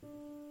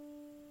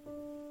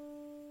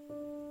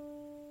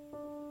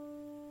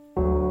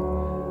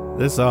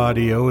This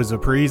audio is a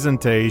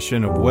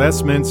presentation of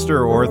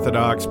Westminster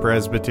Orthodox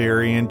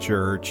Presbyterian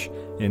Church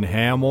in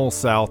Hamel,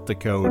 South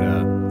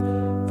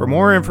Dakota. For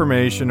more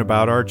information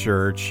about our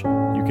church,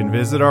 you can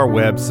visit our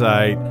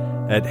website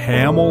at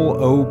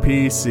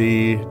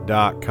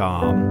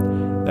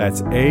hamillopc.com.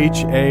 That's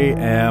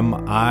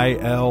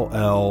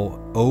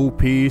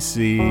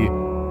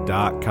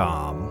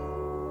HAMILLOPC.com.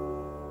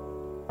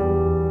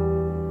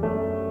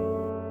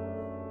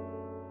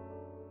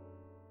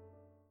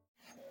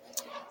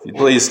 If you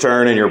please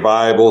turn in your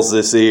Bibles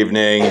this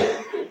evening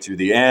to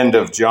the end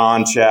of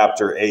John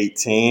chapter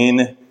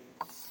 18.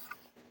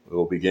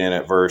 We'll begin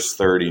at verse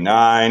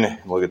 39.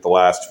 Look at the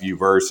last few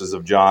verses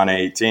of John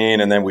 18,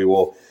 and then we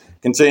will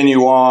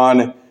continue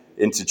on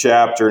into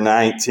chapter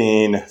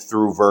 19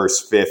 through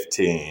verse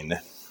 15.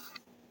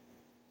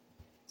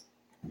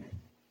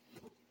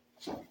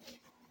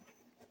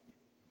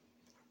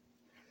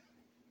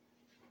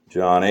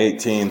 John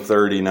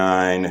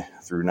 18:39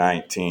 through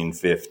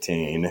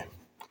 19:15.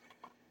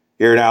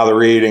 Hear now the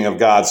reading of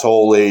God's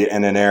holy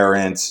and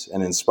inerrant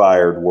and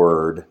inspired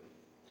word.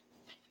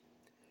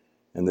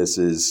 And this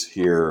is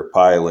here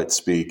Pilate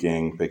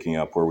speaking, picking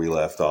up where we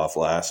left off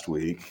last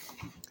week.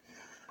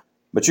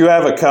 But you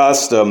have a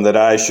custom that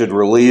I should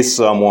release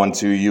someone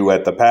to you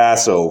at the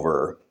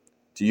Passover.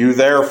 Do you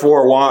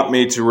therefore want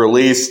me to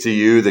release to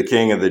you the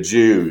King of the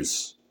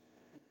Jews?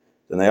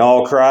 Then they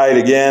all cried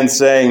again,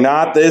 saying,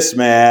 Not this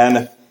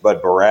man,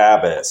 but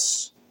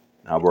Barabbas.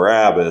 Now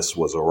Barabbas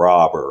was a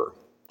robber.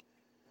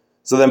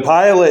 So then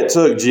Pilate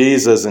took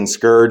Jesus and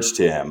scourged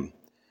him.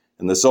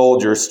 And the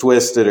soldiers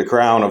twisted a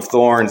crown of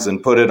thorns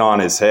and put it on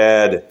his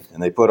head,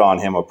 and they put on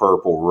him a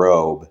purple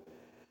robe.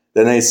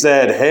 Then they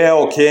said,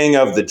 Hail, King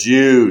of the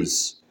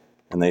Jews!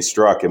 And they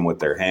struck him with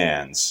their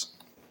hands.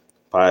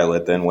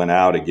 Pilate then went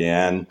out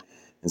again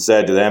and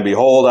said to them,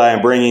 Behold, I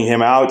am bringing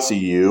him out to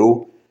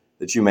you,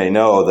 that you may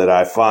know that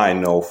I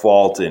find no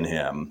fault in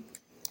him.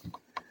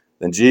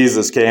 Then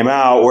Jesus came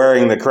out,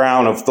 wearing the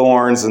crown of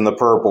thorns and the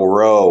purple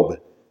robe.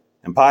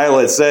 And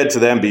Pilate said to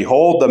them,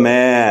 Behold the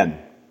man!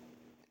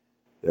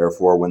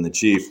 Therefore, when the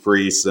chief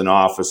priests and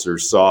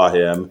officers saw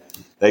him,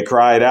 they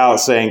cried out,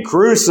 saying,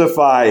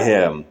 Crucify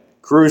him!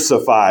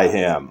 Crucify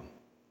him!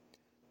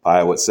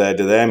 Pilate said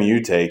to them,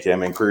 You take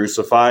him and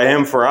crucify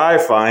him, for I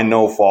find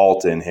no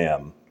fault in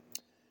him.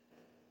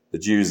 The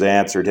Jews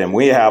answered him,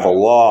 We have a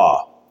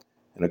law,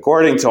 and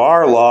according to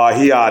our law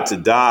he ought to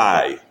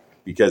die,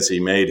 because he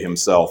made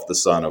himself the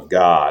Son of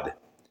God.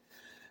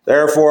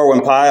 Therefore,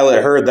 when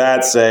Pilate heard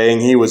that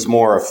saying, he was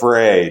more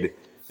afraid,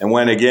 and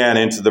went again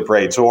into the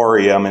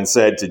praetorium and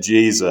said to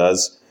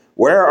Jesus,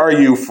 Where are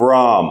you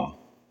from?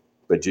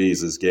 But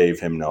Jesus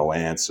gave him no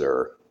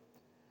answer.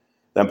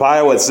 Then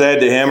Pilate said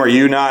to him, Are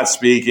you not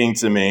speaking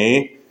to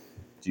me?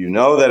 Do you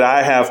know that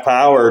I have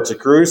power to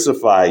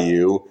crucify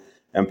you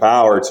and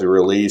power to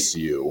release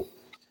you?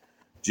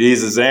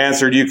 Jesus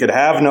answered, You could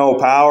have no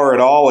power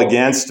at all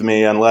against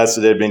me unless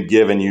it had been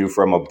given you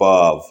from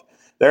above.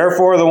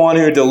 Therefore, the one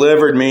who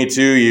delivered me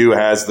to you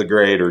has the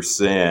greater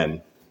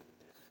sin.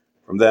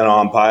 From then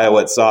on,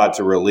 Pilate sought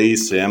to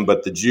release him,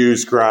 but the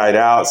Jews cried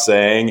out,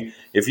 saying,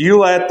 If you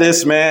let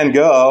this man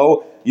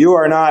go, you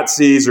are not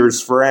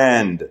Caesar's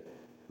friend.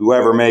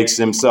 Whoever makes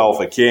himself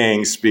a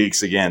king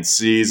speaks against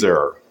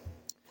Caesar.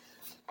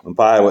 When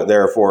Pilate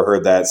therefore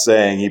heard that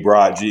saying, he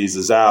brought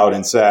Jesus out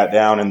and sat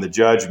down in the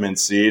judgment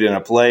seat in a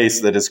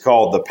place that is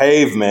called the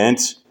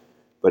Pavement,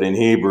 but in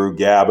Hebrew,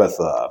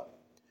 Gabbatha.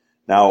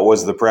 Now it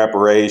was the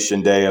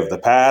preparation day of the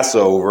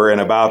Passover, and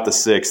about the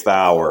 6th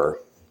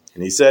hour.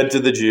 And he said to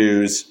the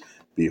Jews,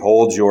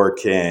 Behold your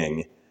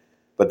king.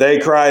 But they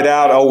cried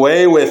out,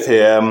 Away with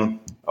him,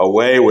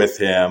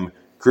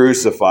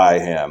 crucify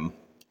him.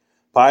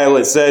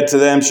 Pilate said to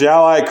them,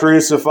 Shall I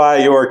crucify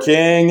your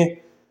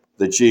king?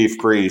 The chief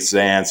priests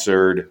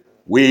answered,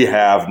 We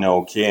have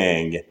no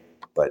king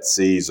but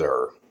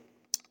Caesar.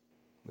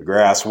 The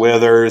grass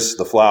withers,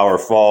 the flower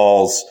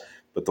falls,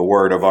 but the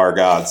word of our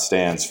God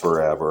stands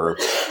forever.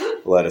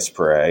 Let us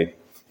pray.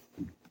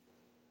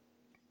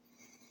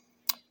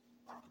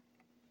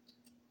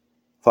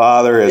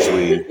 Father, as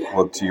we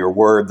look to your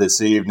word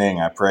this evening,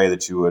 I pray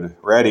that you would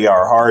ready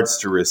our hearts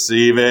to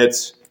receive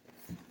it,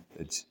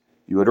 that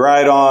you would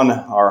write on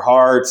our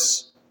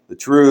hearts the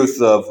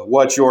truth of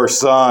what your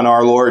Son,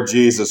 our Lord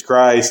Jesus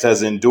Christ,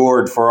 has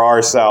endured for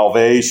our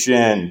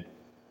salvation.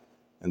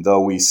 And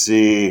though we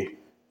see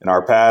in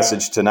our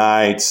passage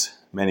tonight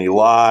many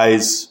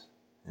lies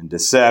and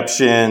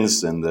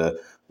deceptions and the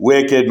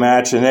wicked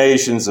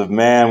machinations of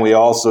man, we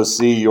also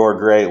see your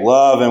great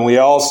love, and we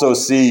also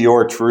see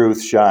your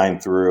truth shine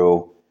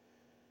through.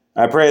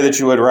 I pray that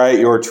you would write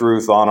your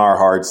truth on our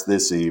hearts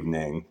this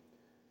evening.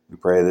 We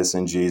pray this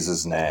in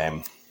Jesus'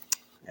 name.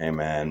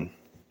 Amen.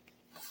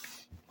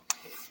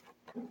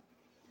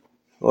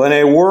 Well, in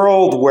a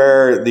world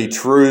where the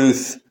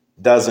truth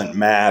doesn't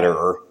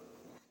matter,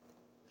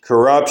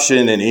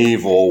 corruption and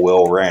evil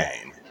will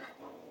reign.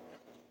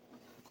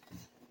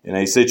 In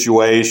a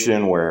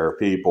situation where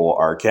people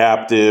are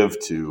captive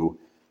to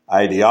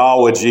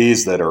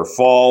ideologies that are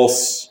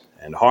false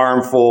and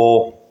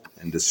harmful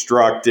and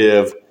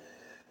destructive.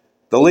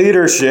 The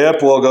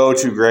leadership will go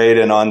to great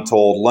and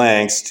untold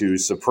lengths to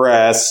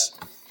suppress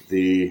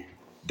the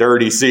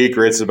dirty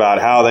secrets about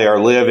how they are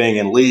living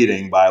and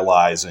leading by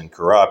lies and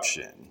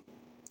corruption.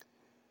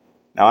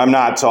 Now, I'm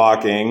not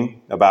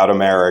talking about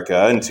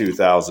America in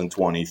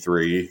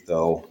 2023,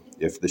 though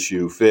if the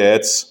shoe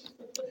fits.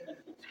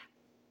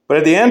 But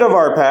at the end of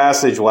our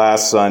passage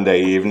last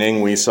Sunday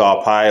evening, we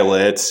saw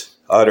Pilate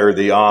utter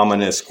the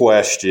ominous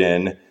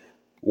question,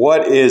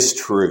 "What is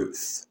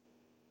truth?"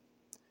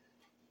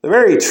 The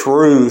very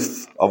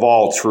truth of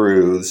all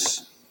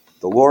truths,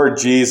 the Lord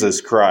Jesus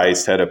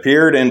Christ had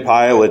appeared in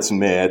Pilate's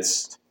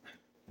midst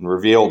and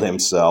revealed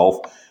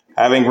himself,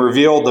 having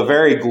revealed the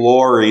very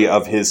glory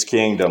of his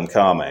kingdom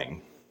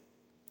coming.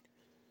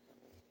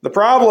 The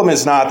problem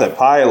is not that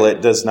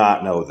Pilate does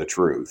not know the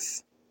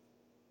truth.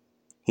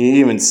 He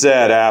even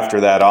said after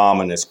that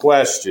ominous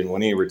question,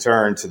 when he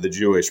returned to the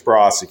Jewish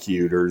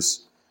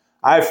prosecutors,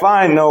 "I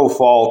find no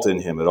fault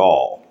in him at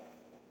all."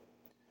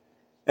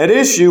 At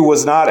issue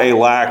was not a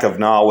lack of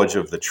knowledge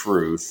of the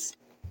truth.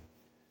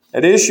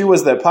 At issue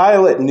was that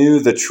Pilate knew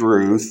the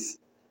truth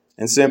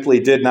and simply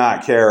did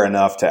not care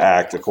enough to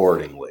act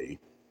accordingly.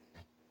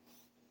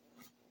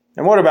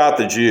 And what about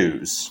the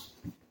Jews?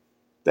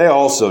 They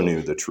also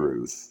knew the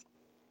truth.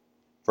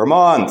 For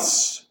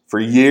months, for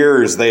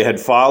years, they had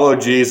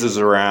followed Jesus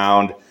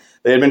around.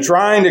 They had been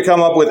trying to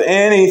come up with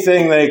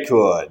anything they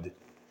could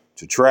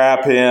to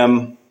trap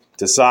him,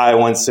 to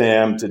silence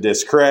him, to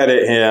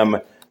discredit him,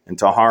 and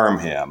to harm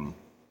him.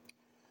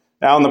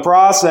 Now, in the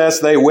process,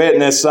 they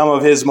witnessed some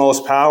of his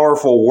most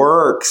powerful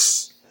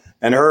works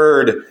and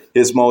heard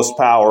his most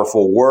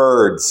powerful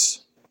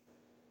words.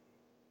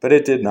 But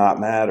it did not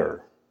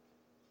matter.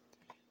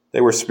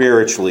 They were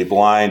spiritually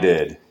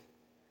blinded.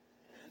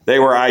 They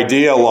were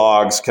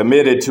ideologues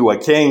committed to a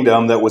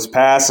kingdom that was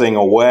passing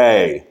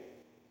away.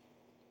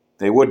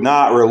 They would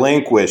not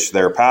relinquish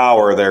their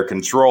power, their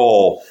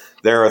control,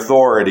 their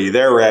authority,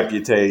 their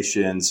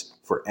reputations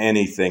for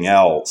anything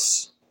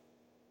else.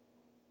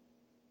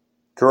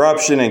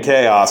 Corruption and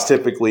chaos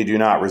typically do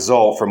not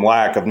result from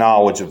lack of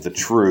knowledge of the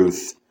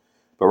truth,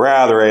 but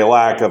rather a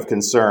lack of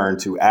concern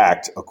to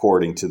act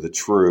according to the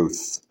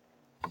truth.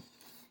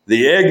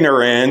 The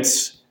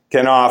ignorant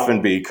can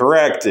often be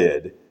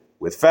corrected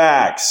with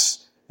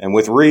facts and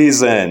with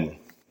reason,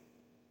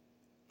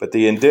 but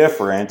the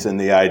indifferent and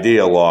the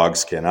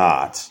ideologues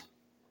cannot.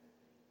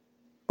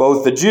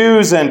 Both the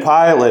Jews and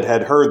Pilate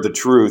had heard the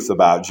truth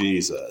about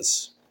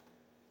Jesus.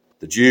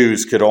 The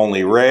Jews could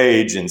only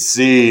rage and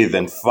seethe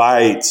and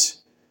fight,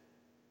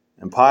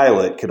 and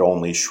Pilate could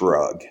only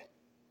shrug.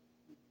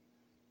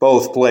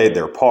 Both played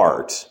their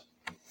part.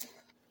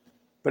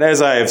 But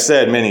as I have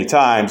said many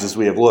times as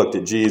we have looked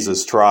at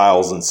Jesus'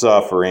 trials and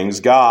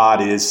sufferings,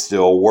 God is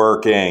still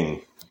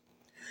working.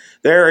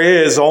 There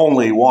is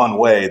only one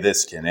way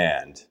this can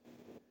end.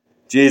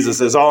 Jesus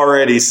has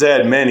already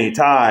said many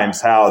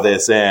times how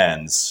this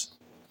ends.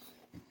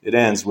 It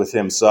ends with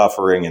him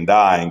suffering and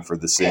dying for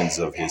the sins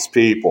of his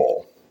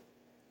people.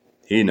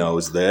 He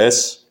knows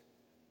this.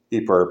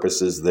 He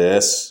purposes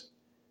this.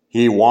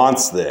 He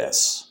wants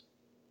this.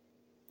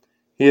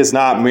 He is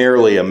not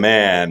merely a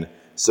man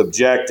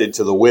subjected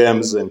to the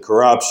whims and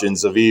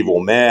corruptions of evil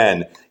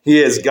men.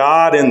 He is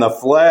God in the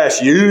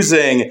flesh,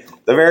 using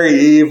the very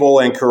evil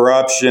and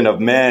corruption of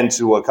men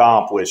to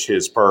accomplish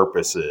his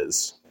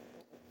purposes.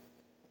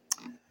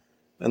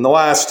 In the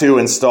last two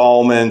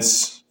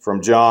installments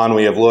from John,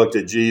 we have looked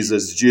at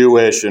Jesus'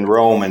 Jewish and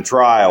Roman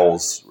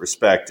trials,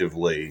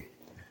 respectively.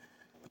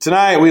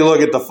 Tonight, we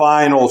look at the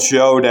final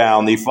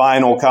showdown, the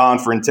final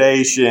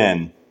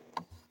confrontation,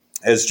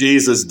 as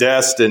Jesus'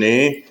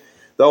 destiny,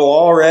 though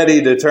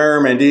already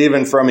determined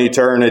even from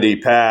eternity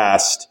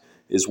past,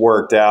 is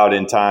worked out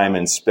in time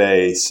and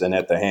space and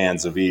at the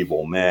hands of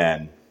evil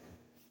men.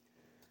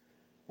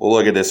 We'll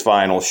look at this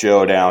final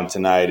showdown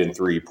tonight in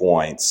 3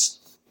 points.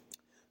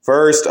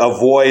 First,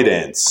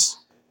 avoidance.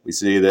 We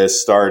see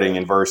this starting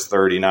in verse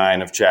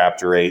 39 of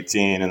chapter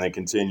 18 and then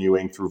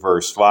continuing through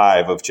verse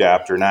 5 of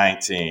chapter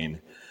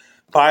 19.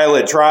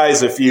 Pilate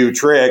tries a few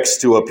tricks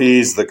to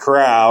appease the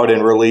crowd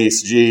and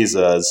release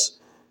Jesus,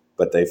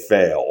 but they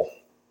fail.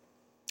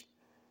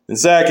 And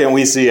second,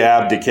 we see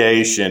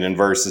abdication in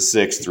verses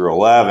 6 through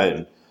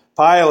 11.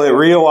 Pilate,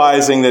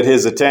 realizing that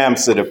his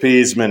attempts at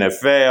appeasement have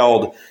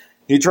failed,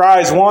 he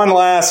tries one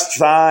last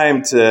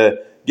time to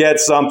get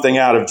something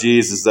out of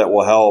Jesus that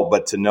will help,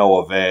 but to no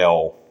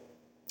avail.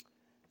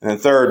 And then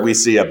third, we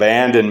see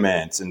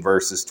abandonment in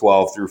verses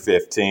 12 through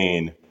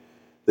 15.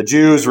 The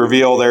Jews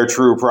reveal their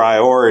true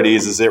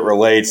priorities as it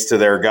relates to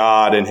their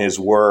God and his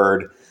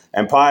word,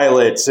 and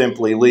Pilate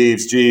simply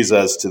leaves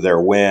Jesus to their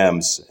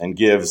whims and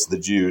gives the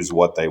Jews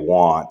what they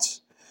want.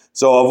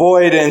 So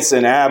avoidance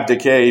and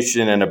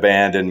abdication and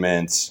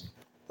abandonment,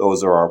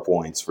 those are our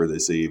points for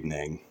this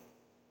evening.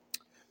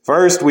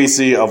 First, we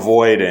see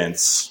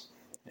avoidance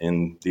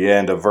in the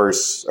end of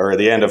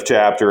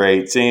chapter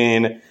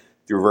 18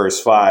 through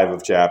verse 5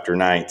 of chapter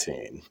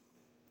 19.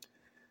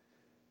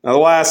 Now, the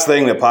last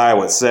thing that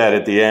Pilate said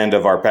at the end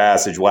of our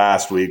passage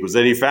last week was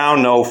that he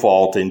found no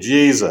fault in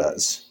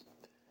Jesus.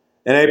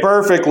 In a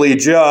perfectly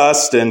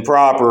just and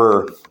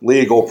proper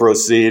legal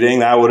proceeding,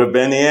 that would have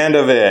been the end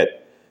of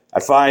it.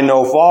 I find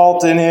no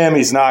fault in him.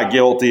 He's not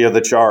guilty of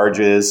the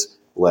charges.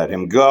 Let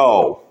him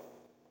go.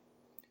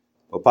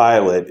 But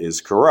Pilate is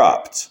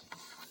corrupt.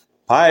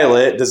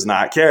 Pilate does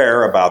not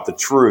care about the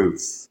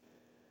truth.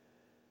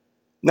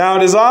 Now,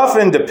 it is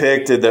often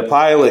depicted that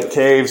Pilate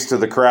caves to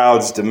the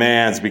crowd's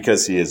demands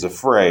because he is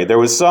afraid. There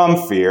was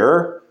some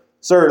fear,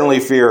 certainly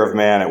fear of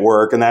man at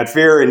work, and that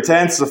fear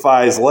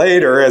intensifies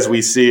later, as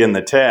we see in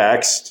the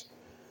text.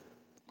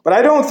 But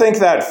I don't think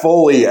that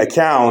fully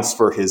accounts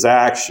for his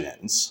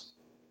actions.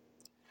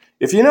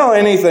 If you know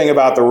anything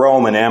about the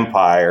Roman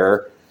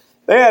Empire,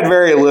 they had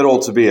very little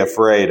to be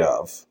afraid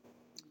of.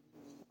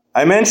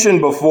 I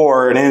mentioned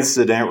before an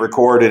incident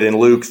recorded in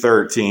Luke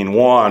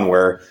 13:1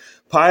 where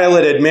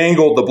Pilate had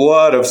mingled the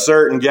blood of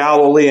certain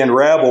Galilean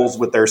rebels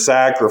with their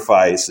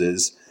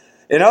sacrifices.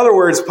 In other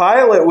words,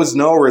 Pilate was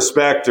no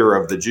respecter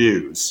of the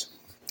Jews.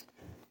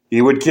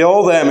 He would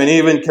kill them and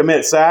even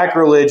commit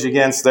sacrilege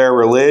against their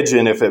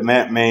religion if it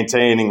meant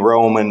maintaining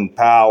Roman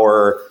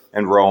power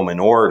and Roman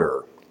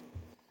order.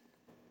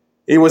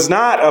 He was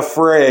not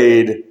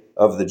afraid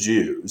of the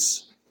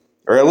Jews,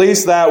 or at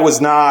least that was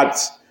not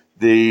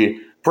the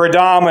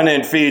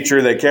predominant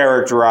feature that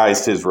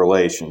characterized his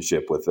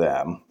relationship with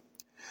them.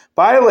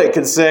 Pilate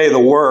could say the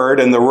word,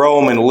 and the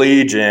Roman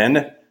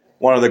legion,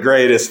 one of the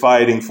greatest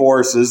fighting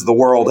forces the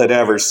world had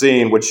ever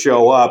seen, would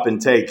show up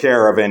and take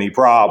care of any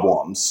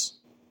problems.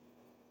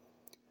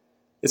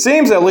 It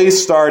seems, at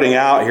least starting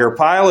out here,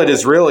 Pilate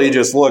is really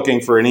just looking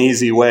for an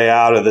easy way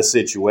out of the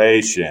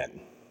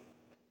situation.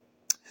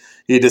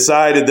 He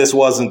decided this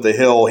wasn't the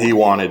hill he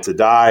wanted to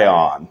die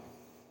on,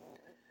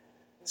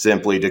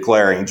 simply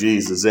declaring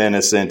Jesus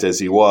innocent as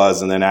he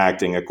was and then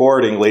acting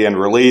accordingly and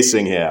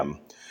releasing him.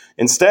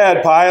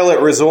 Instead,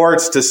 Pilate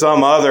resorts to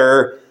some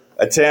other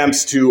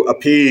attempts to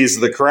appease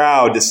the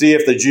crowd, to see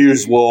if the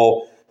Jews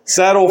will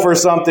settle for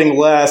something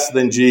less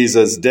than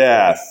Jesus'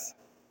 death.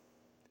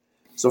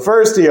 So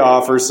first he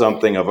offers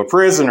something of a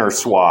prisoner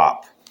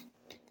swap.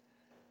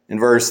 In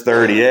verse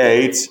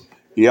 38,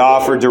 he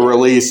offered to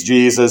release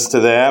Jesus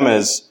to them,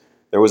 as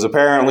there was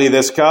apparently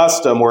this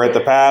custom where at the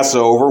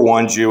Passover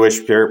one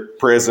Jewish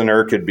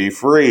prisoner could be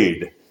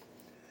freed.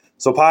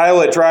 So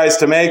Pilate tries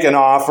to make an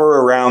offer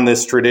around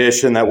this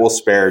tradition that will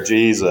spare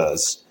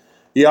Jesus.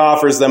 He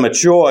offers them a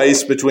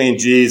choice between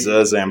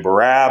Jesus and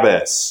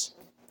Barabbas.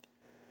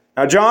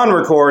 Now, John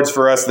records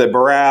for us that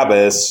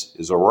Barabbas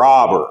is a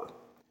robber.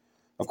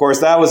 Of course,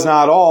 that was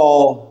not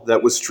all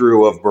that was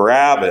true of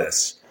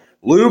Barabbas.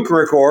 Luke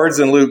records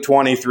in Luke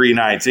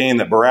 23:19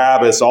 that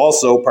Barabbas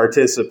also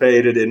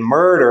participated in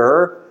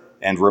murder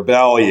and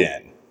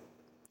rebellion.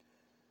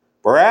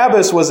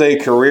 Barabbas was a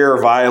career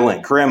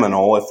violent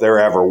criminal, if there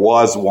ever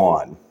was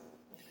one.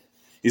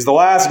 He's the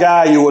last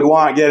guy you would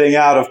want getting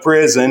out of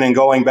prison and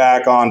going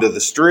back onto the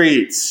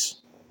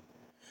streets.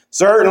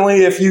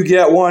 Certainly, if you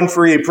get one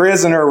free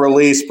prisoner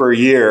release per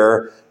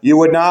year, you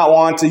would not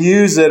want to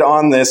use it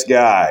on this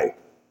guy.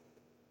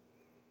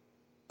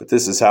 But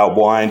this is how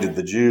blinded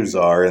the Jews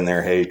are in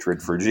their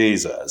hatred for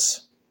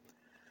Jesus.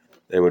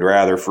 They would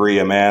rather free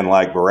a man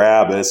like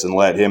Barabbas and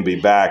let him be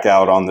back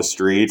out on the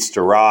streets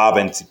to rob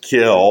and to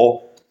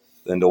kill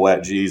than to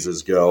let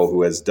Jesus go,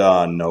 who has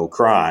done no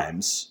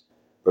crimes,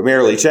 but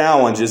merely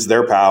challenges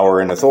their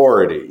power and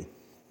authority.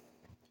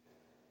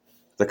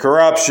 The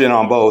corruption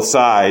on both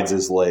sides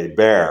is laid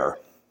bare.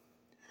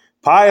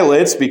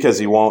 Pilate's, because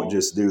he won't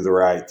just do the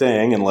right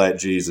thing and let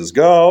Jesus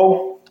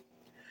go.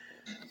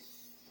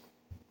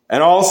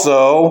 And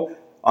also,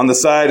 on the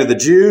side of the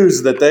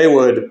Jews, that they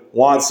would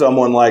want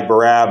someone like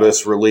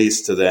Barabbas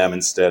released to them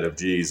instead of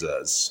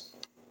Jesus.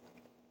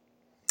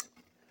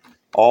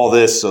 All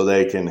this so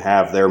they can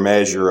have their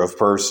measure of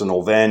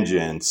personal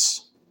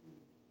vengeance.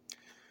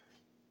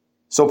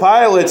 So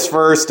Pilate's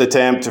first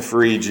attempt to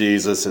free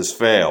Jesus has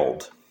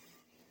failed,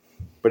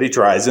 but he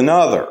tries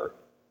another.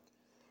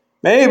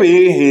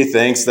 Maybe he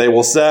thinks they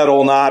will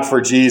settle not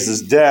for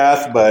Jesus'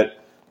 death,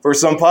 but for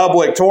some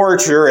public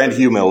torture and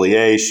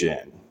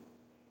humiliation.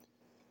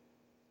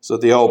 So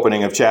at the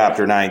opening of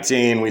chapter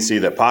 19, we see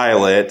that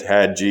Pilate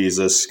had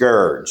Jesus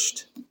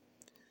scourged.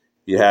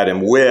 He had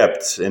him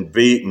whipped and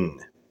beaten.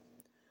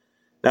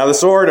 Now, the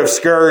sort of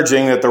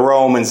scourging that the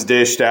Romans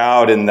dished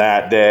out in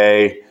that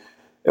day,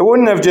 it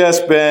wouldn't have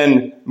just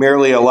been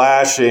merely a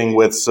lashing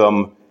with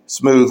some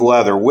smooth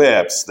leather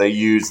whips. They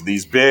used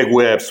these big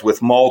whips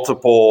with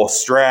multiple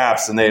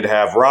straps, and they'd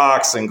have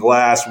rocks and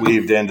glass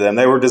weaved into them.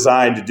 They were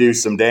designed to do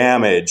some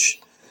damage.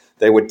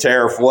 They would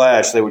tear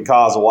flesh. They would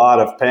cause a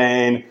lot of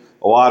pain,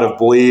 a lot of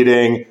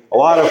bleeding. A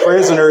lot of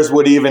prisoners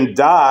would even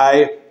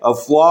die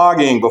of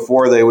flogging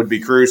before they would be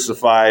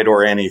crucified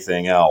or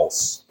anything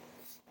else.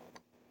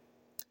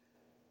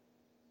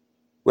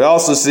 We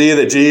also see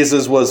that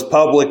Jesus was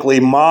publicly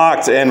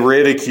mocked and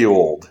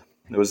ridiculed.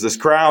 There was this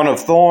crown of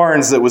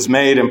thorns that was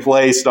made and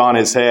placed on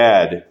his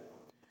head.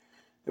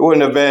 It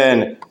wouldn't have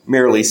been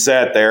merely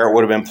set there. It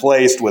would have been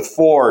placed with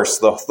force.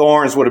 The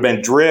thorns would have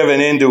been driven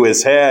into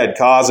his head,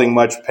 causing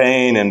much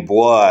pain and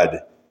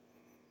blood.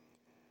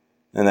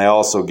 And they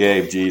also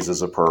gave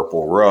Jesus a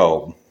purple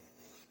robe.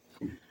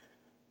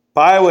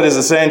 Pilate is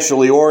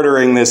essentially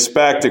ordering this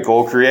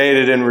spectacle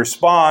created in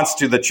response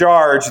to the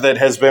charge that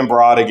has been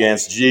brought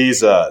against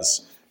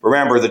Jesus.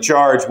 Remember, the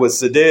charge was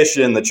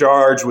sedition. The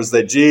charge was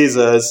that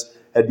Jesus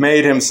had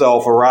made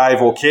himself a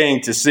rival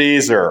king to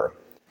Caesar.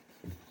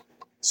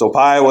 So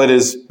Pilate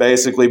is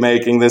basically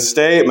making this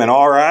statement,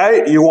 all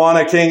right, you want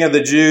a king of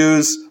the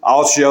Jews?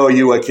 I'll show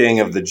you a king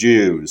of the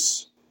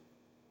Jews.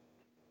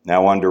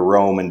 Now, under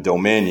Roman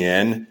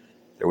dominion,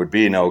 there would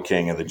be no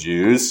king of the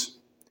Jews.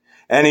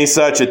 Any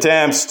such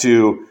attempts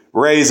to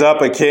raise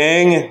up a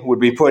king would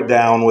be put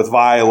down with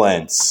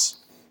violence.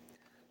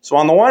 So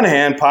on the one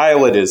hand,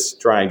 Pilate is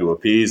trying to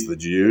appease the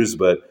Jews,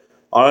 but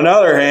on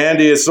another hand,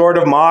 he is sort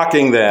of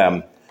mocking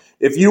them.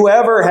 If you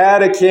ever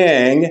had a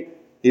king,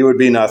 he would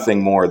be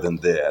nothing more than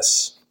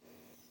this.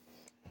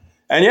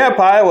 And yet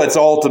Pilate's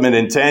ultimate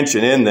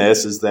intention in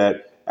this is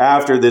that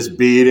after this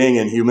beating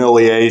and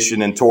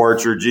humiliation and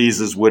torture,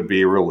 Jesus would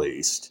be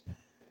released.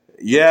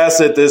 Yes,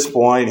 at this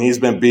point, he's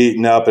been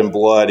beaten up and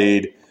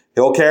bloodied.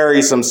 He'll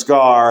carry some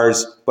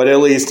scars, but at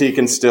least he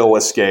can still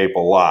escape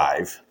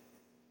alive.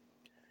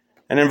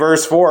 And in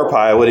verse 4,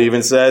 Pilate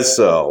even says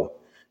so.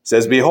 He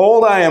says,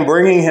 "Behold, I am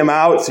bringing him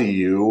out to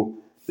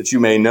you, that you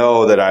may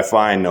know that I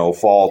find no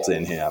fault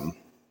in him."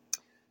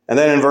 And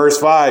then in verse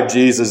 5,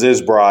 Jesus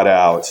is brought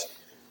out,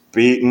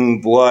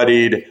 beaten,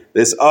 bloodied,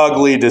 this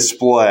ugly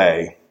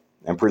display,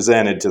 and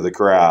presented to the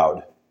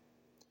crowd.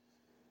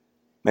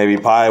 Maybe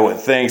Pilate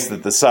thinks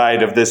that the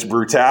sight of this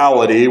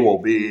brutality will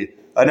be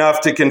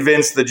enough to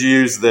convince the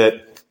Jews that,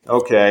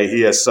 okay,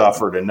 he has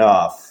suffered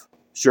enough.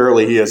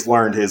 Surely he has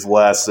learned his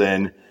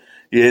lesson.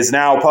 He is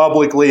now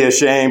publicly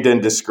ashamed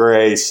and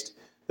disgraced.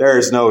 There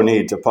is no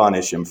need to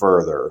punish him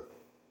further.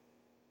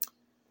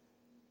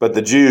 But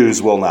the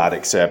Jews will not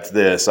accept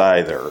this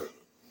either.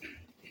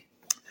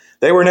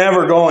 They were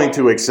never going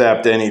to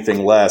accept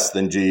anything less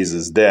than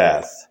Jesus'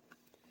 death.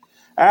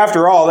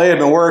 After all, they had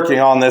been working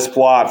on this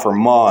plot for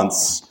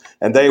months,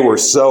 and they were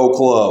so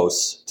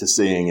close to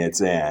seeing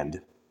its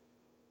end.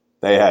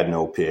 They had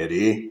no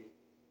pity.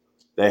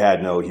 They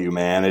had no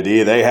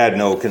humanity. They had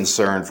no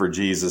concern for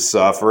Jesus'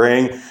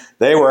 suffering.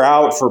 They were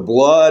out for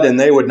blood, and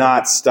they would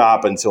not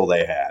stop until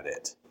they had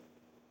it.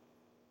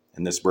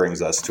 And this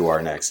brings us to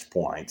our next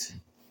point.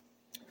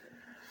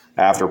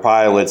 After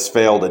Pilate's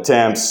failed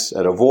attempts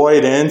at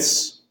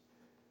avoidance,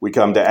 we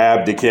come to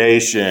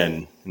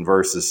abdication in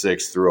verses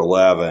 6 through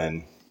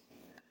 11.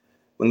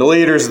 When the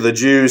leaders of the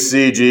Jews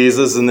see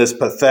Jesus in this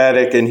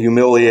pathetic and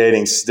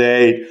humiliating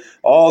state,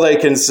 all they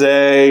can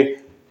say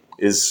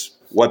is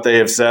what they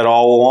have said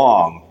all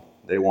along.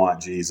 They want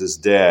Jesus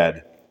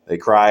dead. They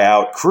cry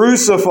out,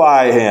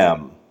 "Crucify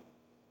him!"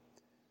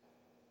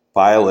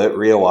 Pilate,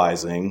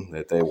 realizing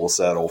that they will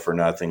settle for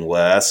nothing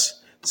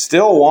less,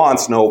 still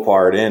wants no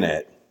part in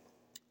it.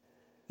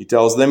 He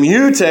tells them,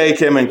 "You take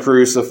him and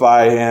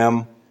crucify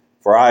him,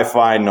 for I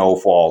find no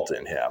fault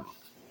in him."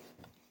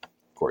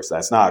 Of course,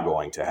 that's not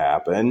going to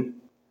happen.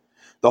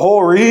 The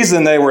whole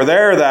reason they were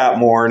there that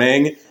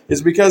morning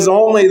is because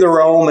only the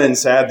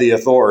Romans had the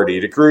authority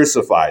to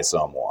crucify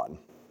someone.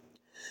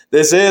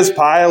 This is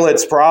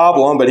Pilate's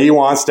problem, but he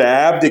wants to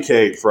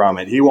abdicate from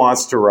it. He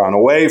wants to run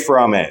away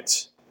from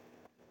it.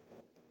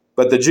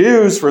 But the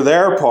Jews, for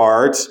their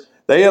part,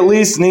 they at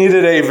least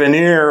needed a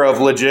veneer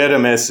of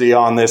legitimacy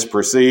on this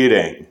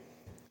proceeding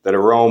that a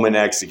Roman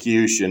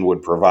execution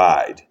would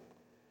provide.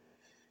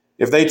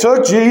 If they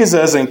took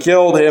Jesus and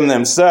killed him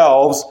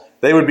themselves,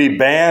 they would be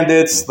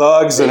bandits,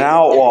 thugs, and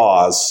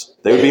outlaws.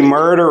 They would be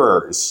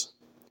murderers.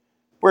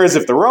 Whereas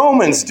if the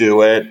Romans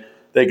do it,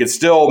 they could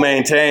still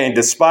maintain,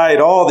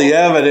 despite all the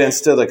evidence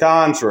to the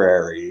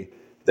contrary,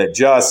 that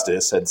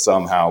justice had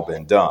somehow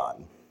been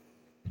done.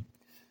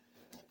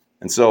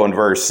 And so in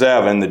verse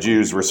 7, the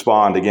Jews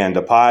respond again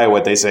to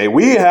Pilate. They say,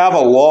 "We have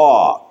a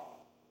law,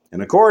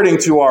 and according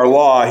to our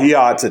law, he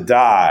ought to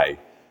die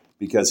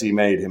because he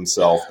made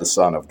himself the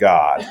Son of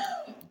God."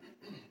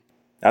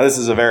 Now, this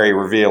is a very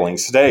revealing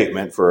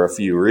statement for a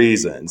few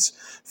reasons.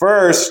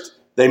 First,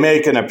 they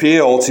make an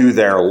appeal to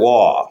their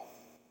law.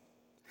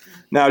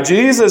 Now,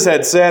 Jesus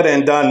had said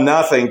and done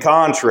nothing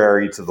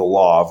contrary to the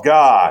law of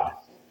God,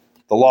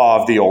 the law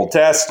of the Old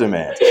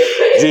Testament.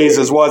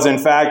 Jesus was, in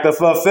fact, the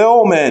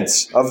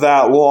fulfillment of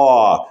that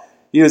law.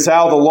 He is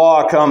how the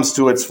law comes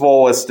to its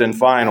fullest and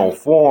final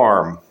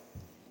form.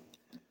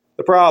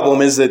 The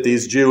problem is that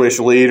these Jewish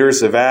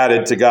leaders have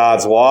added to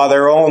God's law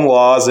their own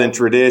laws and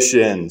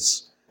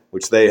traditions,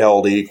 which they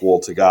held equal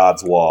to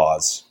God's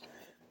laws.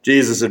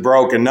 Jesus had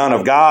broken none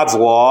of God's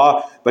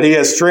law, but he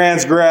has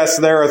transgressed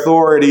their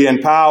authority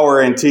and power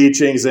and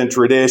teachings and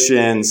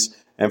traditions,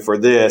 and for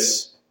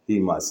this he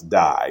must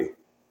die.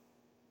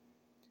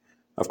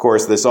 Of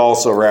course, this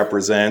also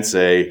represents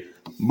a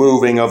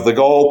moving of the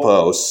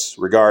goalposts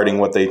regarding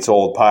what they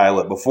told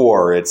Pilate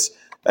before. It's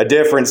a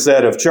different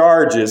set of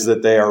charges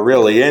that they are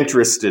really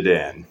interested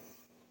in.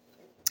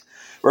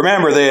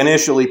 Remember, they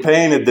initially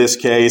painted this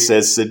case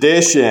as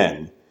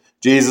sedition.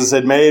 Jesus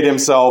had made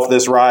himself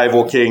this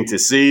rival king to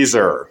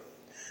Caesar.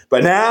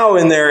 But now,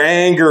 in their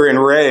anger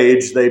and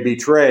rage, they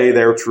betray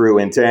their true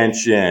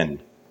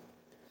intention.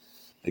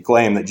 They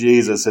claim that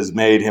Jesus has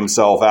made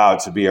himself out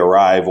to be a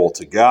rival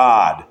to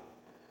God.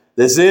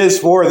 This is,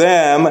 for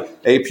them,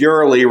 a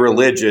purely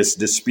religious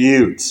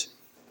dispute.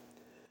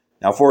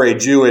 Now, for a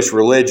Jewish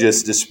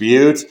religious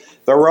dispute,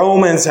 the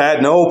Romans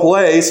had no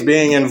place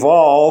being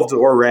involved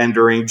or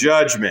rendering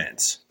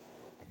judgment.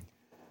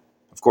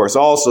 Of course,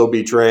 also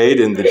betrayed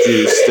in the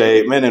Jews'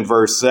 statement in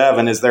verse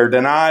 7 is their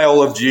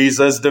denial of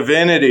Jesus'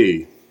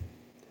 divinity.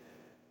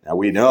 Now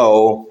we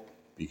know,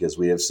 because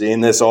we have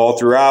seen this all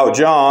throughout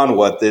John,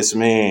 what this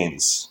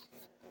means.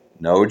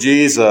 No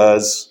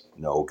Jesus,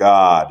 no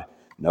God.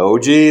 No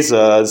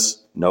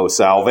Jesus, no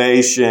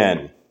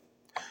salvation.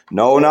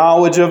 No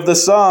knowledge of the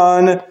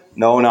Son,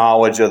 no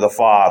knowledge of the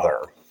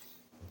Father.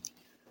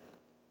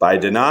 By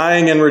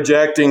denying and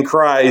rejecting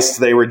Christ,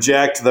 they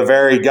reject the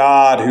very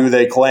God who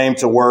they claim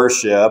to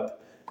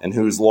worship and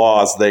whose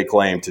laws they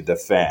claim to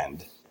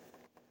defend.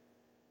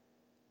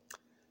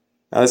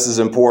 Now, this is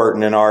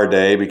important in our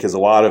day because a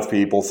lot of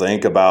people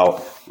think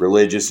about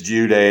religious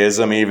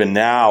Judaism even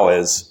now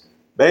as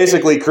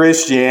basically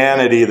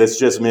Christianity that's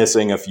just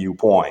missing a few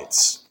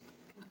points.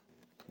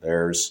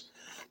 There's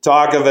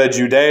talk of a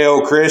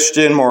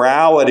Judeo-Christian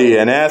morality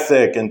and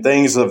ethic and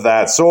things of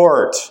that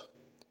sort.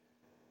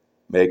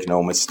 Make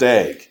no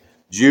mistake,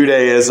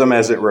 Judaism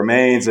as it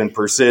remains and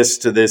persists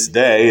to this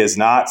day is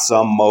not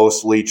some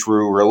mostly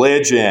true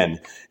religion.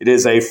 It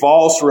is a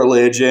false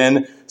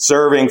religion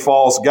serving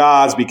false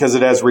gods because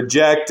it has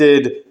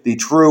rejected the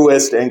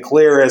truest and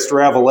clearest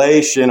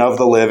revelation of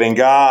the living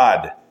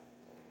God.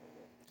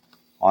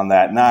 On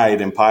that night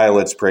in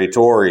Pilate's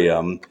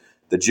praetorium,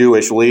 the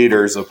Jewish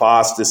leaders'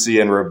 apostasy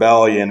and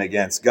rebellion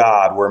against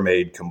God were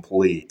made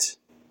complete.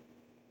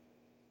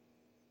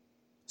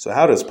 So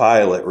how does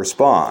Pilate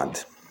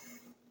respond?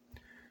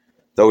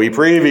 Though he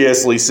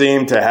previously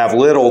seemed to have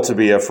little to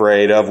be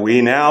afraid of,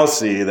 we now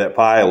see that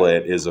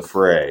Pilate is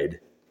afraid.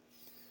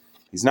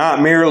 He's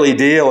not merely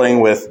dealing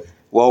with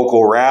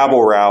local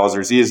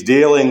rabble-rousers. He is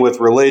dealing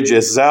with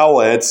religious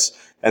zealots,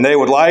 and they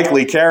would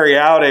likely carry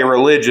out a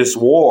religious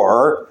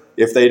war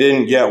if they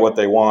didn't get what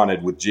they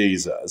wanted with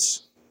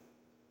Jesus.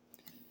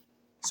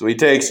 So he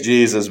takes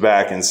Jesus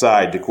back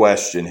inside to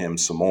question him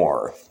some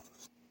more.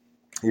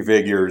 He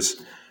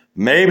figures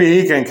maybe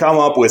he can come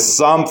up with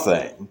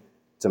something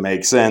to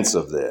make sense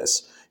of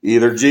this.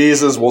 Either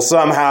Jesus will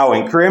somehow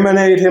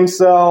incriminate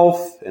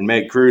himself and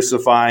make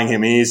crucifying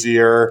him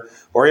easier,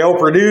 or he'll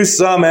produce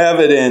some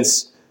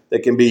evidence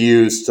that can be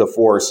used to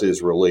force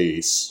his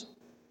release.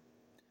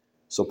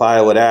 So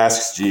Pilate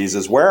asks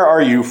Jesus, "Where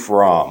are you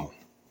from?"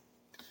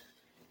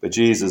 But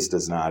Jesus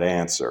does not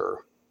answer.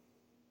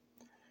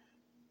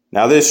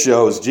 Now this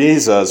shows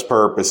Jesus'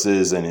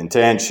 purposes and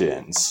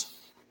intentions.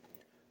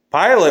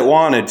 Pilate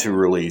wanted to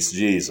release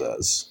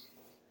Jesus.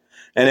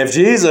 And if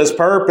Jesus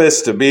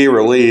purposed to be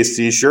released,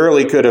 he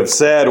surely could have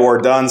said or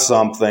done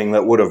something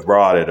that would have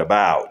brought it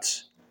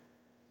about.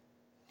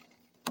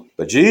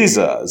 But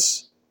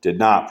Jesus did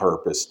not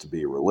purpose to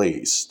be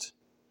released.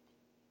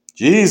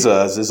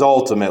 Jesus is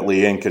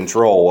ultimately in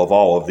control of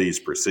all of these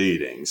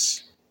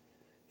proceedings.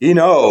 He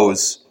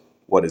knows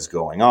what is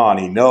going on.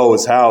 He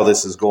knows how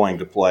this is going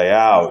to play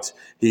out.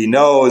 He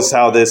knows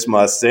how this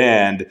must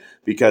end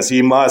because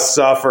he must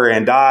suffer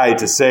and die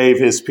to save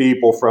his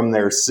people from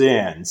their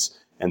sins.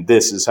 And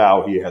this is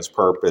how he has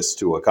purposed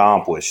to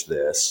accomplish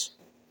this.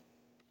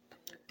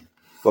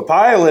 But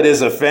Pilate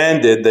is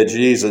offended that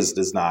Jesus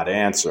does not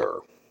answer.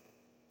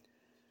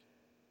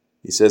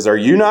 He says, "Are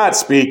you not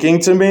speaking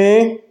to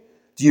me?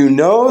 Do you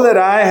know that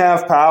I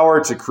have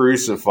power to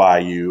crucify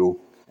you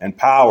and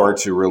power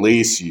to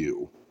release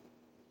you?"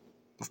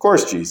 Of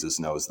course Jesus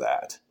knows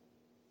that.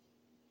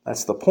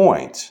 That's the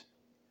point.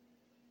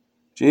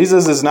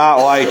 Jesus is not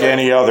like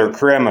any other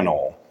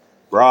criminal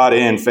brought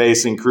in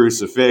facing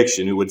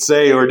crucifixion who would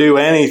say or do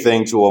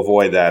anything to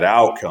avoid that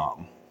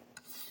outcome.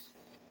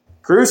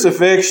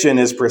 Crucifixion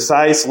is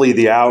precisely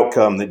the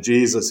outcome that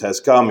Jesus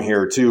has come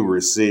here to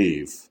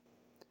receive.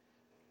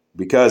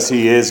 Because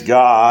he is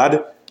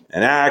God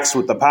and acts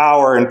with the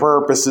power and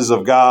purposes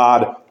of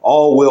God,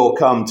 all will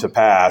come to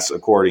pass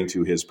according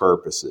to his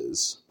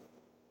purposes.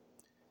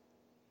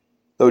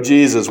 Though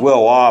Jesus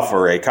will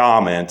offer a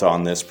comment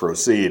on this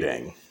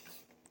proceeding.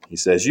 He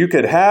says, "You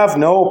could have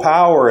no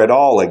power at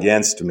all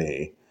against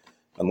me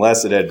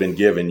unless it had been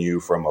given you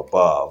from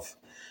above.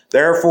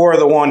 Therefore,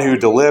 the one who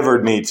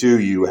delivered me to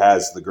you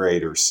has the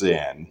greater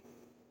sin."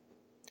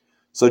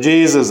 So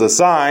Jesus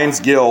assigns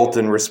guilt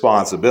and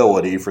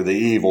responsibility for the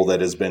evil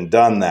that has been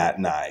done that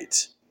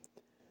night.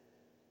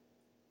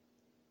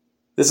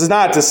 This is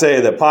not to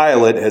say that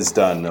Pilate has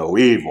done no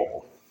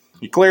evil.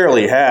 He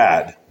clearly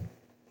had.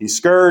 He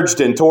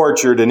scourged and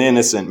tortured an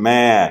innocent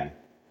man.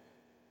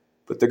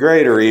 But the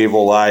greater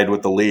evil lied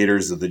with the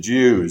leaders of the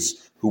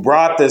Jews, who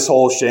brought this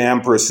whole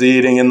sham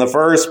proceeding in the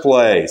first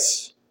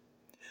place.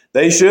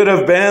 They should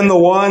have been the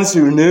ones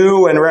who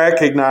knew and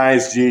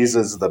recognized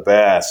Jesus the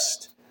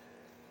best.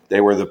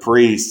 They were the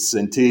priests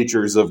and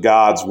teachers of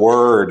God's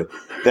word.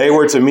 They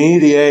were to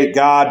mediate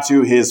God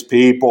to his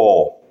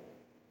people.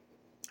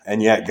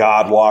 And yet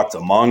God walked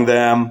among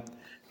them,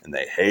 and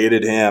they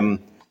hated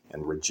him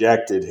and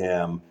rejected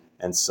him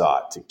and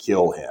sought to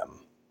kill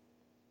him.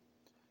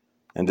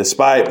 And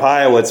despite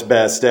Pilate's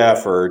best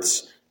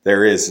efforts,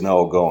 there is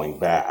no going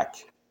back.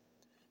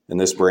 And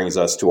this brings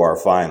us to our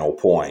final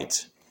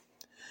point.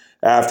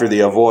 After the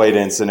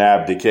avoidance and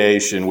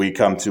abdication, we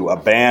come to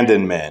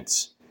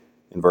abandonment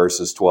in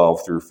verses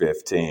 12 through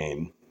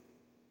 15.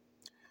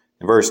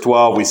 In verse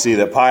 12, we see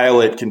that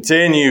Pilate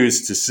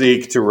continues to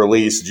seek to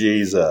release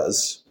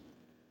Jesus,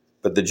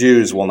 but the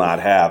Jews will not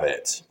have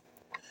it.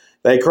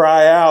 They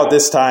cry out.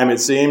 This time it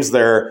seems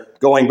they're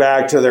going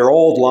back to their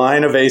old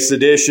line of a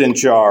sedition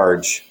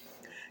charge.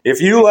 If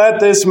you let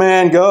this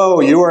man go,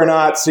 you are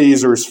not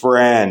Caesar's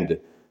friend.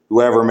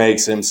 Whoever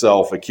makes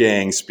himself a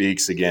king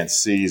speaks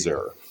against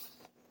Caesar.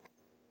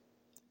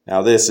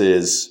 Now this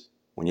is,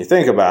 when you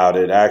think about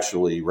it,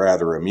 actually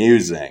rather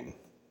amusing.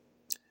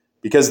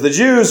 Because the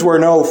Jews were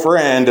no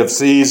friend of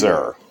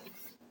Caesar.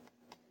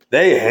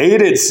 They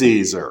hated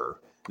Caesar.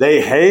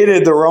 They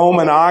hated the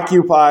Roman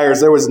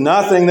occupiers. There was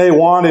nothing they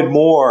wanted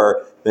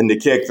more than to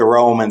kick the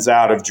Romans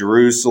out of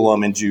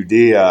Jerusalem and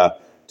Judea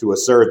to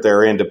assert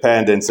their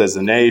independence as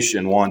a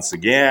nation once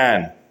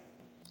again.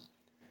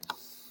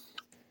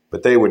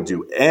 But they would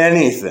do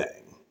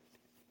anything.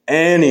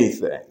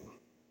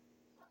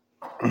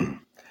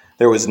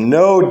 There was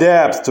no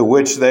depth to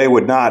which they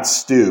would not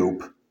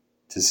stoop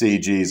to see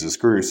Jesus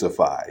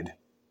crucified.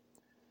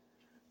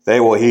 They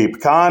will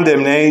heap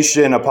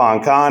condemnation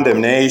upon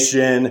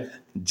condemnation,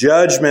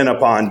 judgment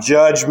upon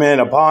judgment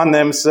upon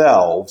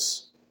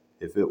themselves,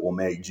 if it will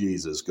make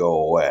Jesus go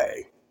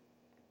away.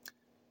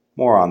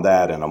 More on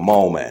that in a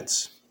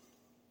moment.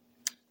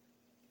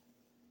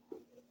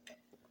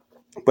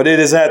 But it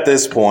is at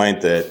this point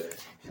that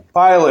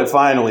Pilate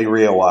finally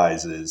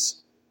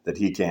realizes that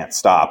he can't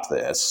stop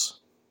this.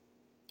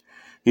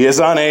 He is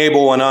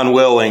unable and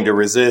unwilling to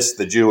resist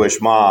the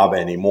Jewish mob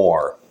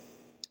anymore.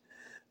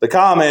 The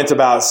comment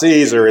about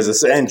Caesar is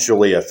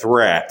essentially a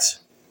threat.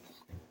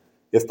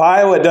 If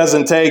Pilate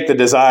doesn't take the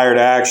desired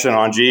action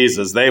on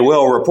Jesus, they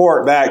will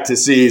report back to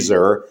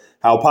Caesar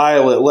how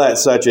Pilate let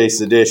such a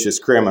seditious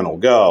criminal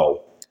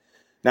go.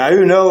 Now,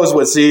 who knows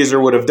what Caesar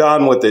would have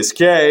done with this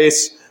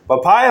case,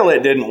 but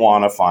Pilate didn't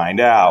want to find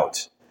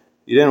out.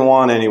 He didn't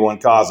want anyone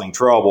causing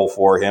trouble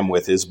for him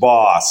with his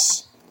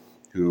boss,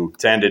 who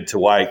tended to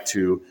like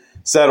to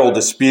settle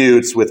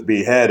disputes with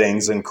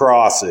beheadings and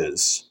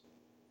crosses.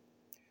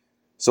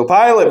 So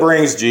Pilate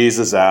brings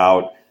Jesus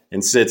out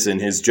and sits in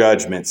his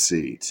judgment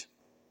seat,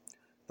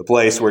 the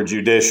place where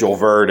judicial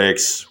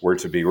verdicts were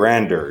to be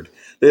rendered.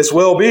 This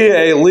will be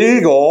a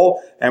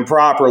legal and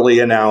properly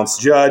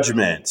announced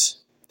judgment.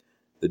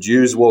 The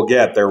Jews will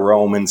get their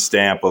Roman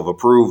stamp of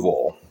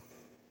approval.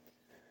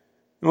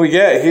 And we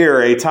get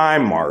here a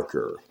time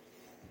marker.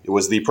 It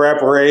was the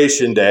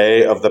preparation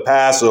day of the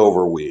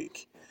Passover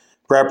week.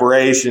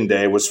 Preparation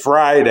day was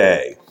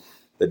Friday,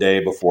 the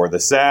day before the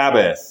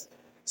Sabbath.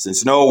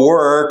 Since no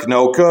work,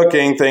 no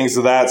cooking, things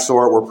of that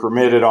sort were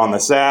permitted on the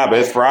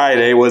Sabbath,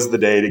 Friday was the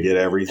day to get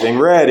everything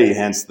ready,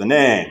 hence the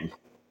name.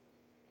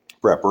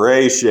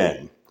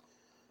 Preparation.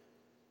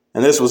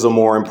 And this was a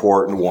more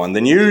important one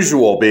than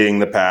usual, being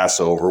the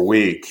Passover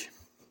week.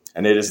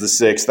 And it is the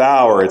 6th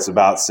hour. It's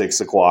about 6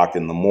 o'clock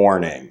in the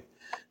morning.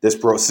 This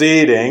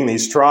proceeding,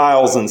 these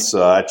trials and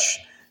such,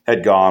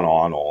 had gone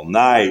on all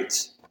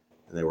night,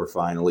 and they were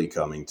finally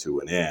coming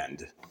to an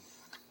end.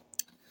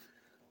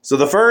 So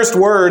the first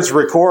words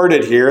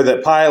recorded here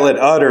that Pilate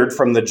uttered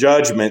from the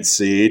judgment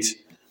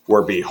seat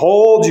were,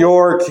 "Behold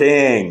your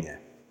king."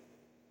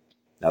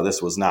 Now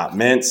this was not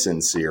meant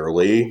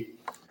sincerely,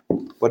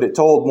 but it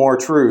told more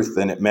truth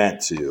than it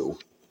meant to.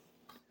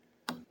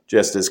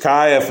 Just as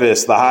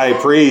Caiaphas, the high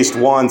priest,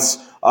 once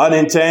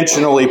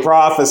unintentionally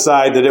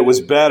prophesied that it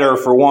was better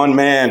for one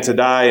man to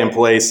die in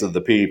place of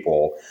the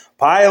people,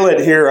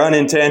 Pilate here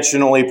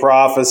unintentionally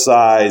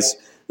prophesies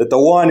that the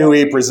one who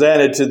he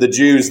presented to the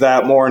Jews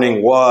that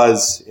morning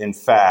was, in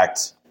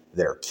fact,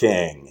 their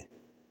king.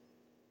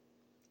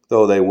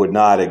 Though they would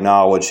not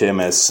acknowledge him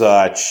as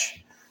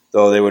such,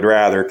 though they would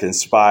rather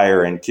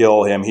conspire and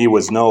kill him, he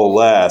was no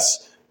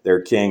less their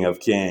King of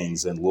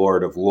Kings and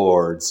Lord of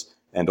Lords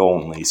and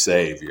only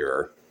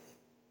Savior.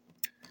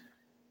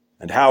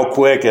 And how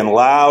quick and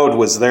loud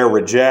was their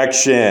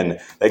rejection.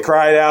 They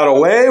cried out,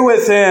 "Away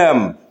with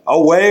him!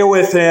 Away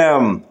with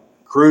him!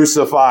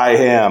 Crucify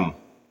him!"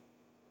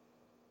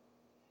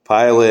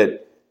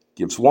 Pilate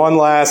gives one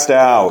last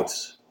out,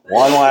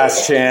 one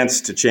last chance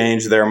to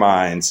change their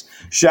minds.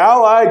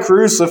 "Shall I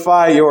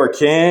crucify your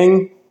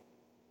king?"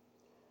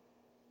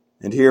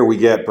 And here we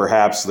get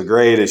perhaps the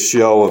greatest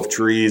show of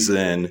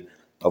treason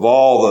of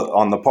all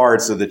on the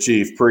parts of the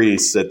chief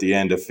priests at the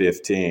end of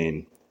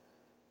 15.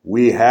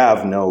 "We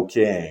have no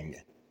king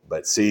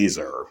but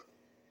Caesar."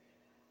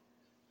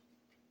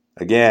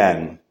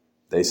 Again,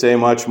 they say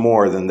much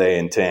more than they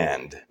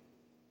intend.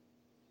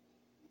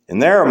 In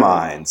their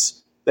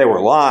minds, they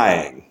were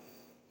lying,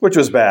 which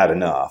was bad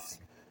enough.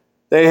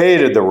 They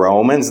hated the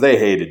Romans. They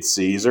hated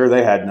Caesar.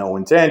 They had no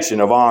intention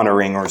of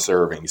honoring or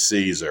serving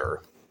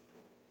Caesar.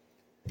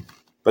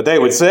 But they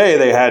would say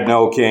they had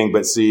no king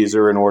but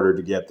Caesar in order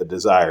to get the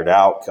desired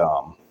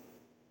outcome.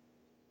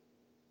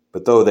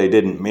 But though they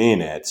didn't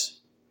mean it,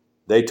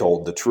 they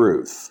told the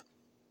truth.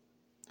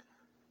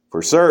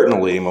 For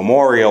certainly,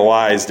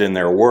 memorialized in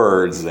their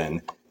words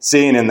and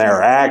seen in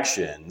their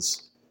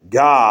actions,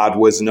 God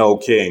was no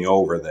king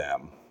over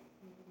them.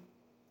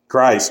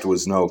 Christ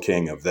was no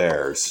king of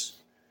theirs.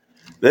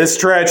 This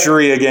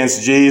treachery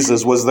against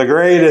Jesus was the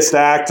greatest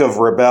act of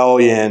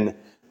rebellion,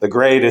 the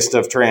greatest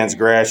of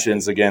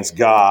transgressions against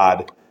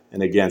God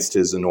and against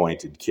his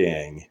anointed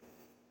king.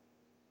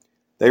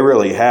 They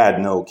really had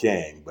no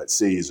king but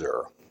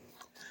Caesar.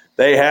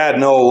 They had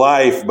no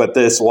life but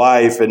this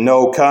life, and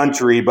no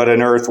country but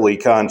an earthly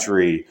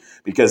country,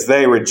 because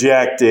they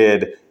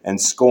rejected and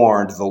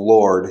scorned the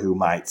Lord who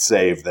might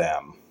save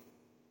them.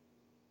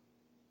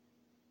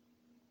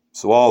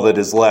 So all that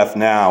is left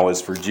now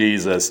is for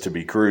Jesus to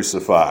be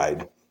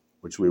crucified,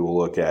 which we will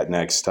look at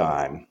next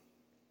time.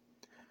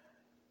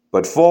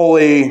 But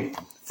fully,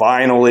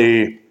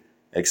 finally,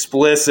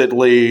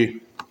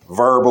 explicitly,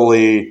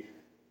 verbally,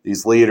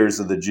 these leaders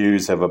of the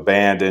Jews have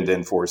abandoned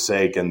and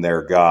forsaken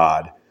their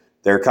God.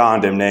 Their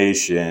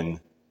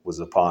condemnation was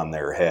upon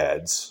their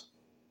heads.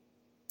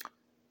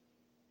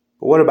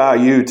 But what about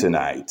you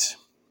tonight?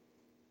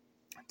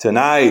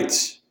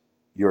 Tonight,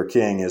 your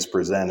king is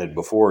presented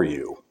before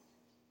you.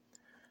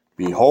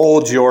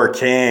 Behold your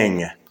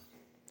king,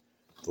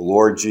 the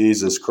Lord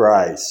Jesus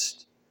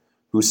Christ,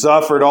 who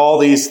suffered all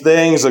these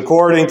things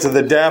according to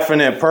the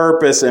definite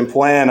purpose and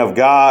plan of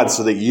God,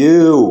 so that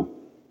you,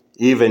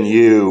 even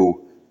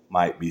you,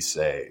 might be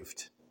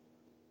saved.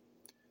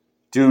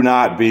 Do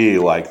not be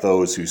like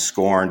those who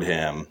scorned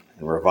him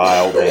and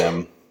reviled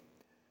him.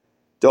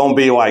 Don't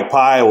be like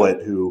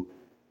Pilate, who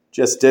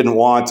just didn't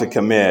want to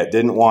commit,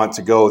 didn't want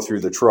to go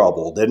through the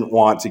trouble, didn't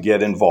want to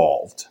get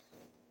involved.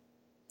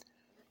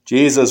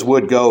 Jesus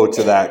would go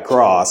to that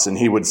cross and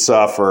he would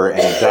suffer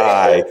and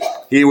die.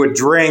 He would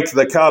drink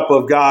the cup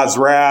of God's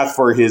wrath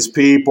for his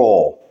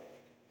people.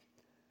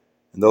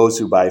 And those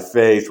who by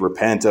faith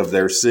repent of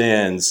their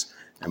sins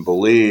and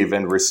believe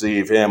and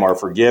receive him are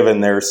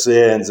forgiven their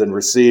sins and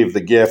receive the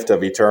gift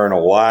of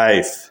eternal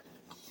life.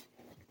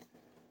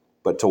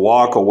 But to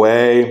walk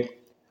away,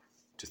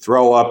 to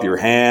throw up your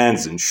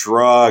hands and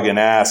shrug and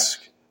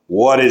ask,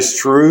 what is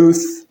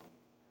truth?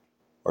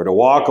 Or to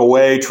walk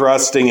away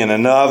trusting in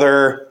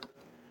another,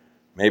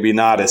 maybe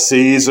not a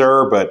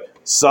Caesar, but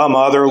some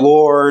other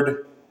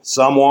Lord,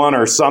 someone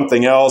or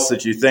something else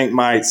that you think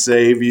might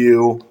save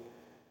you,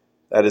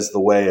 that is the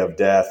way of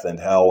death and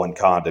hell and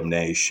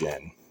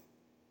condemnation.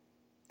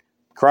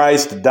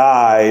 Christ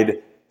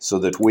died so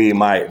that we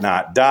might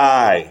not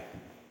die,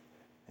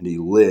 and he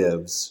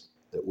lives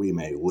that we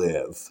may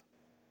live.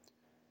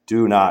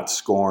 Do not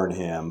scorn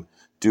him.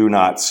 Do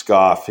not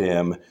scoff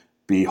him.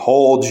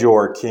 Behold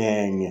your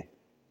King.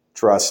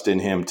 Trust in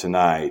him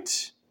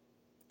tonight.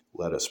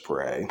 Let us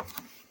pray.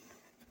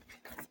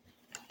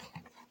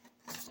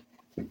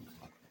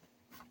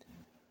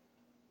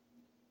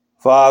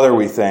 Father,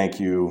 we thank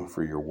you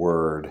for your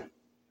word,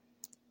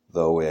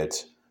 though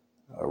it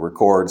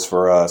records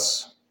for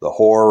us the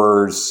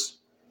horrors,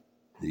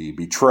 the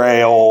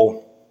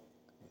betrayal,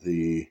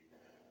 the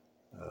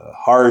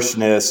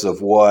harshness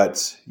of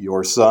what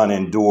your Son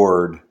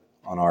endured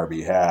on our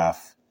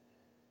behalf.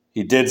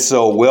 He did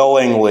so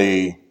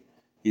willingly.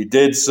 He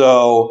did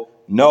so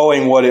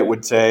knowing what it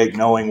would take,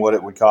 knowing what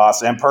it would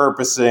cost, and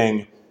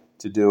purposing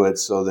to do it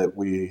so that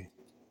we,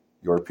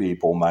 your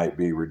people, might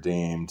be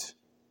redeemed.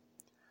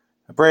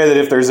 I pray that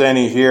if there's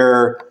any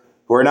here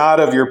who are not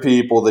of your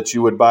people, that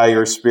you would by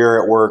your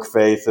Spirit work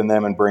faith in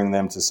them and bring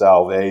them to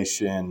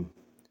salvation.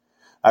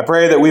 I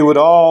pray that we would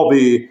all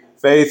be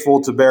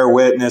faithful to bear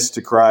witness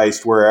to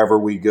Christ wherever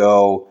we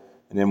go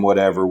and in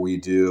whatever we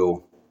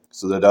do,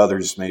 so that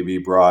others may be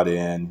brought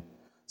in,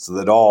 so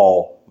that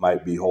all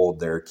might behold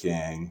their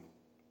King.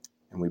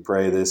 And we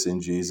pray this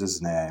in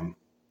Jesus' name.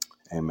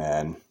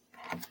 Amen.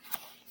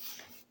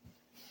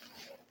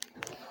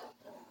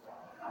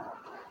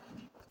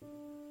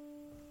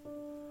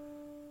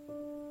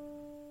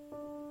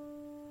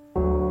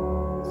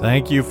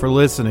 Thank you for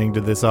listening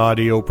to this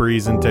audio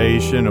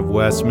presentation of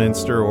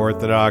Westminster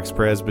Orthodox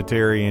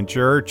Presbyterian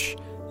Church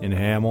in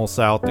Hamel,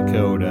 South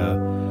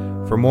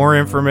Dakota. For more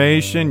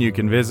information, you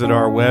can visit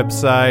our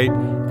website,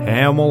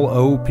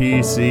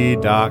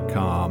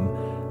 hamillopc.com.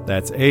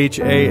 That's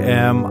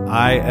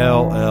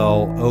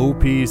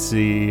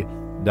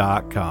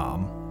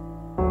HAMILLOPC.com.